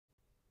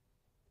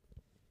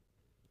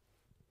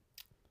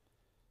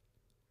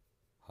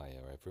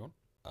Hiya everyone.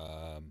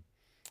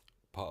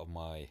 Part of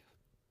my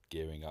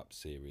gearing up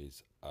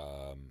series,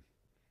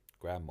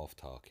 Grand Moff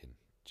Tarkin,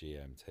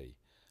 GMT.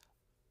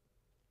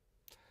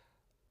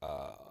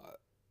 Uh,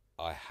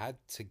 I had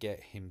to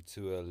get him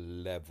to a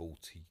level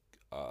to.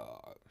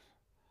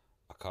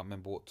 I can't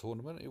remember what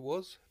tournament it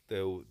was.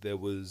 There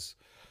was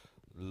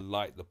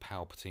like the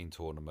Palpatine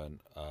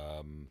tournament.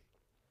 It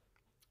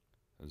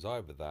was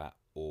either that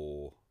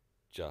or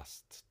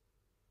just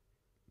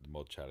the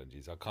mod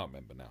challenges. I can't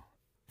remember now.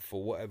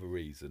 For whatever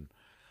reason,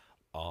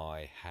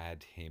 I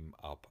had him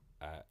up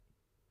at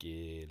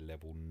gear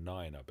level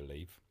 9, I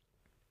believe.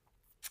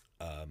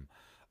 Um,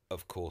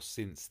 of course,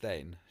 since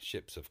then,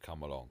 ships have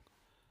come along,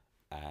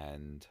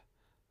 and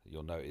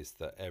you'll notice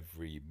that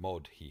every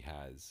mod he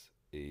has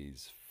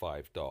is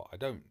 5 dot. I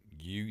don't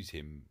use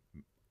him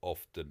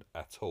often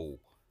at all,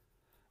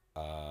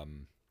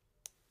 um,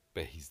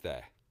 but he's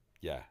there,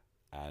 yeah.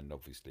 And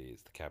obviously,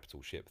 it's the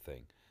capital ship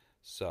thing.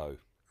 So,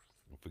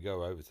 if we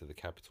go over to the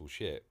capital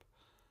ship,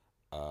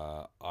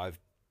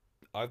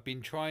 I've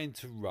been trying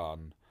to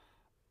run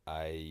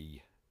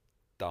a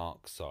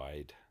dark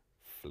side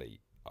fleet.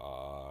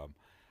 I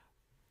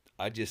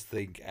just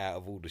think out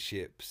of all the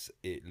ships,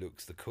 it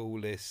looks the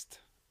coolest.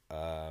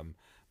 Um,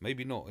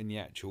 Maybe not in the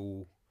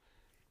actual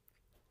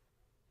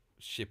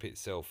ship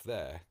itself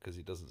there, because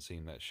it doesn't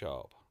seem that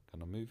sharp.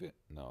 Can I move it?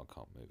 No, I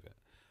can't move it.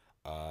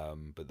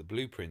 But the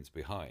blueprints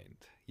behind,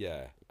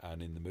 yeah,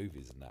 and in the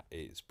movies and that,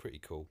 it's pretty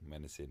cool,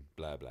 menacing,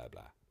 blah blah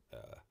blah.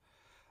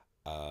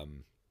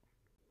 Um,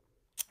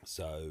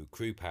 so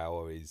crew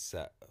power is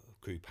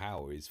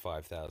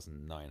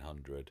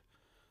 5,900.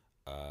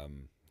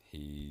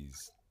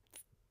 He's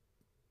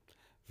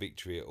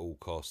victory at all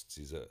costs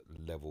is at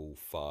level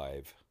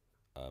 5,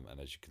 and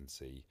as you can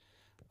see,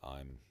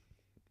 I'm.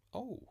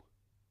 Oh,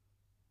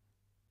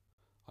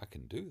 I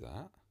can do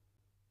that.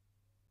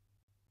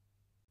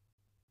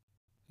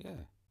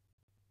 Yeah,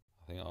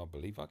 I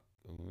believe I.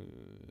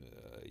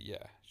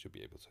 Yeah, should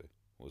be able to.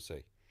 We'll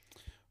see.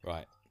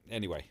 Right.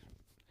 Anyway,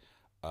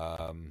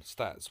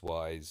 stats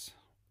wise,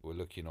 we're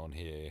looking on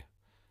here.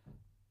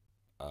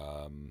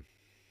 I'm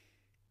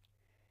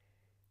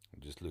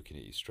just looking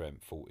at his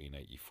strength,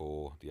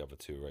 1484. The other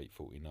two are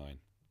 849.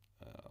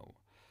 I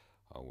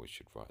always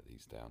should write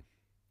these down.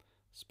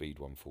 Speed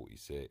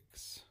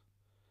 146.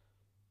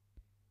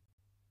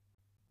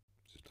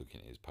 Just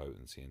looking at his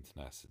potency and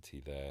tenacity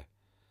there.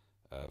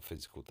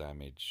 Physical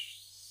damage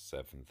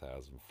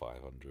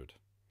 7,500.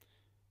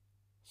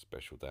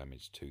 Special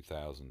damage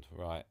 2,000.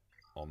 Right,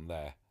 on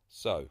there.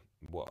 So,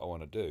 what I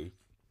want to do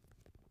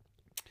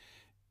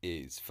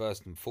is,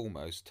 first and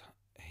foremost,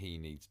 he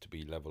needs to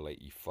be level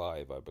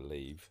 85, I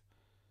believe.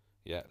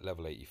 Yeah,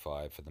 level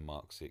 85 for the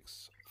Mark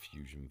 6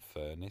 Fusion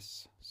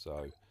Furnace.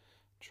 So,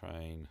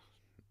 train,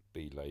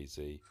 be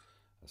lazy,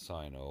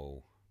 assign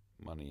all,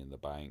 money in the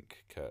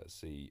bank,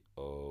 courtesy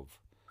of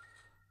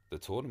the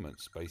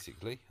tournaments,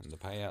 basically, and the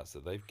payouts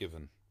that they've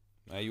given.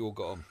 Now you all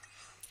got them.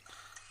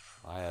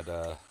 I had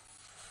a.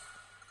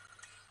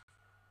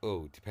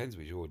 Oh, depends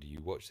which order you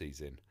watch these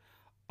in.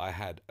 I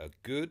had a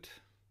good.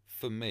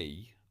 For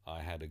me,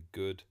 I had a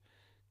good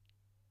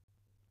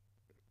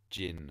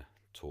gin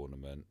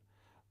tournament.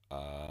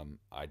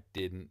 I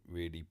didn't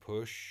really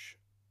push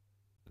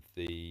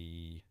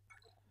the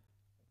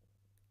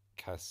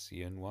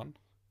Cassian one,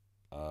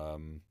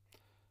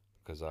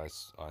 because I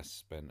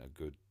spent a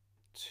good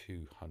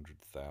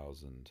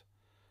 200,000,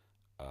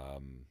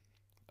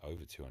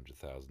 over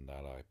 200,000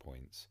 ally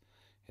points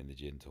in the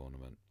gin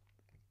tournament.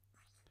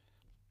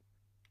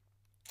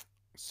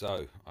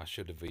 So I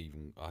should have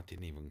even. I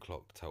didn't even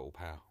clock total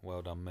power.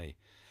 Well done me.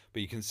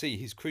 But you can see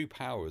his crew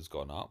power has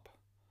gone up.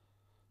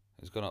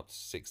 It's gone up to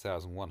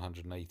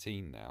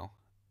 6,118 now.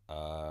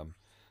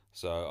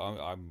 So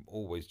I'm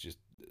always just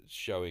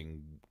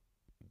showing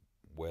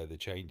where the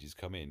changes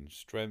come in.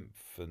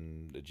 Strength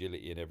and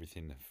agility and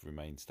everything have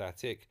remained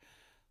static.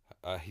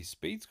 His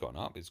speed's gone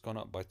up. It's gone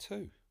up by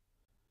 2.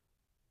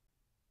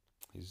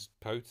 His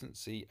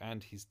potency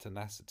and his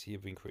tenacity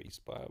have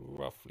increased by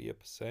roughly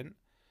 1%.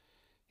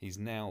 He's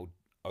now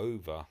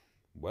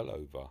well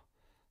over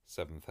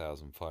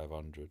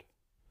 7,500.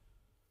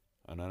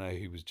 And I know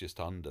he was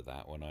just under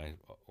that when I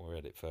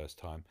read it first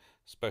time.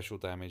 Special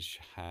damage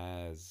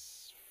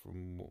has,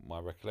 from my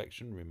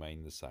recollection,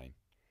 remained the same.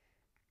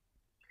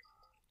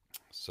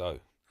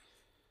 So,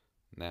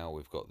 now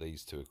we've got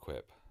these to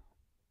equip.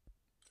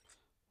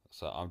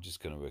 So I'm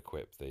just going to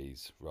equip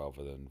these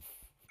rather than,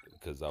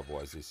 because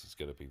otherwise this is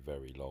going to be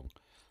very long.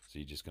 So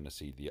you're just going to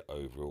see the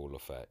overall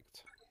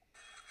effect.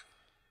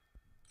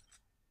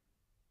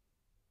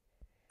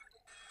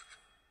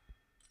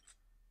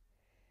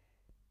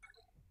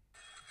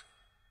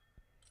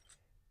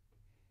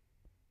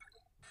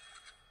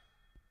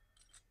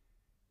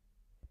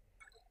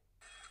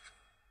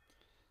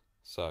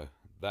 So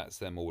that's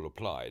them all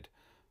applied.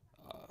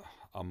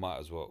 I might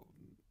as well.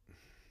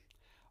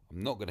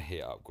 I'm not going to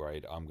hit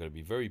upgrade. I'm going to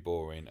be very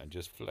boring and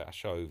just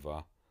flash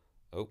over.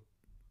 Oh,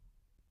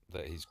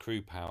 that his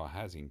crew power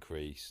has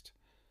increased.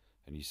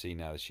 And you see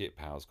now the ship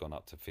power's gone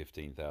up to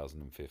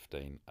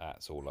 15,015.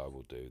 That's all I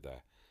will do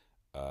there,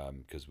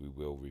 because we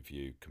will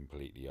review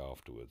completely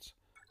afterwards.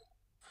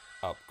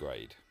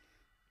 Upgrade.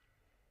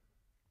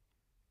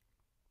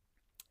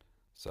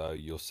 So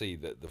you'll see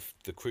that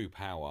the crew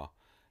power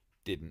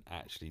didn't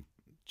actually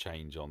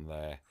change on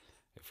there.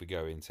 If we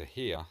go into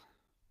here,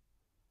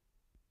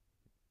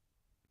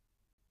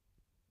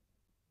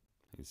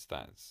 his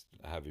stats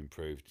have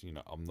improved. You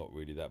know, I'm not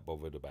really that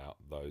bothered about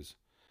those,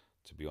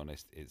 to be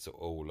honest. It's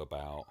all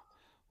about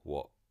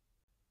what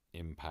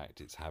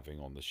impact it's having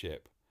on the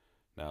ship.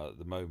 Now at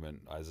the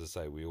moment, as I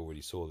say, we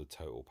already saw the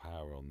total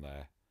power on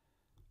there.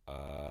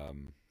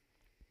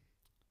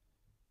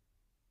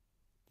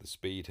 The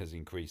speed has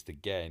increased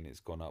again. It's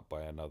gone up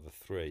by another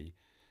 3.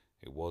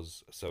 It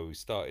was, so we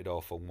started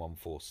off on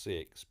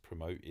 146,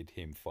 promoted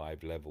him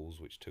 5 levels,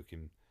 which took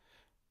him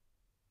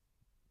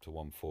to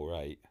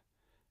 148,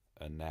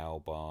 and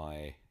now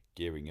by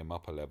gearing him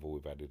up a level,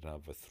 we've added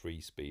another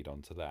 3 speed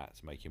onto that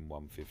to make him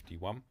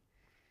 151.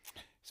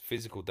 His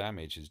physical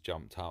damage has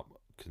jumped up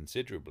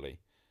considerably.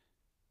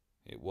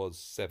 It was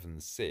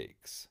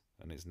 7.6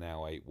 and it's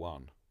now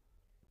 8.1.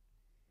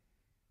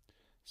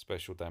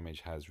 Special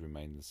damage has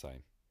remained the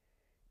same.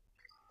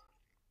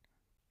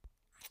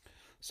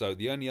 So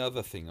the only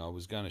other thing I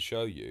was going to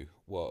show you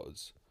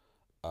was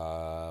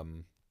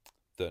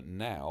that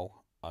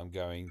now I'm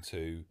going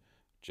to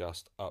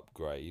just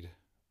upgrade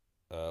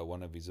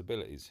one of his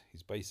abilities,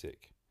 his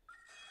basic.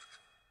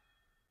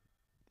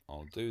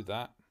 I'll do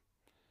that,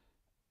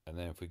 and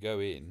then if we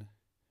go in,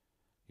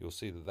 you'll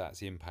see that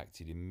that's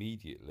impacted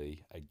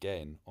immediately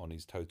again on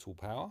his total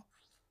power.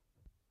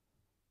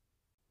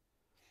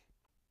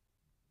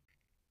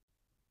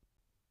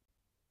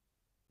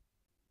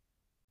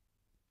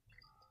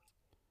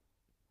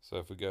 So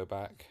if we go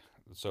back,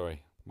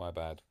 sorry, my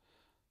bad,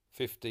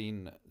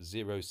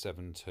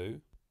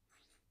 15072.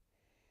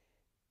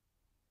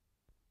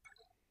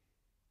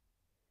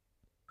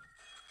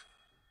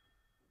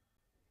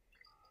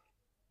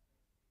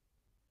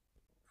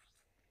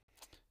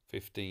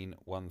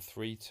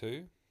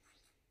 15132.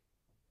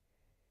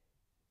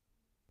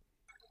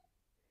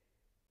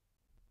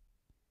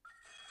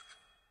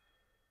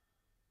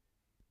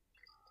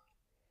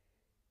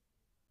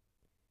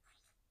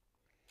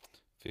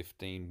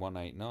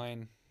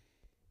 15189.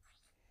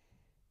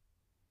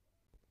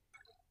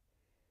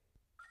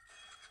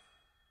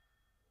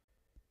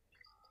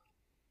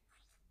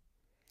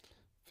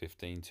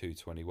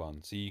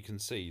 15221. So you can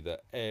see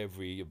that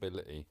every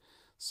ability,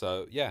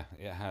 so yeah,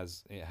 it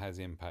has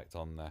impact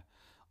on there.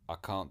 I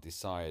can't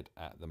decide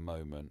at the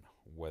moment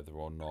whether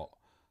or not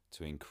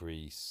to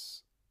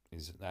increase.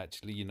 Is it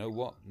actually, you know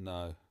what,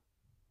 no,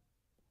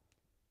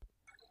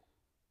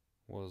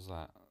 what was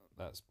that?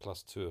 That's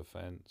 +2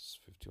 offense,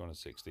 51 and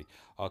 60.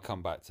 I'll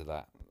come back to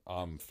that.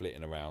 I'm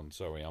flitting around,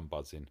 sorry, I'm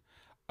buzzing.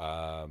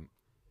 And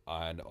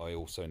I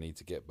also need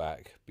to get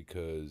back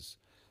because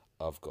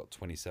I've got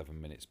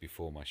 27 minutes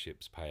before my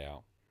ship's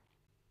payout.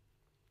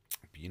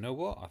 But you know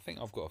what? I think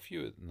I've got a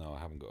few. No, I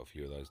haven't got a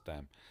few of those.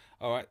 Damn.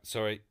 All right.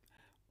 Sorry.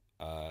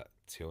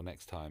 Till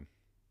next time.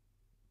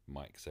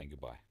 Mike saying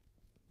goodbye.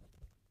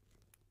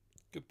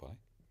 Goodbye.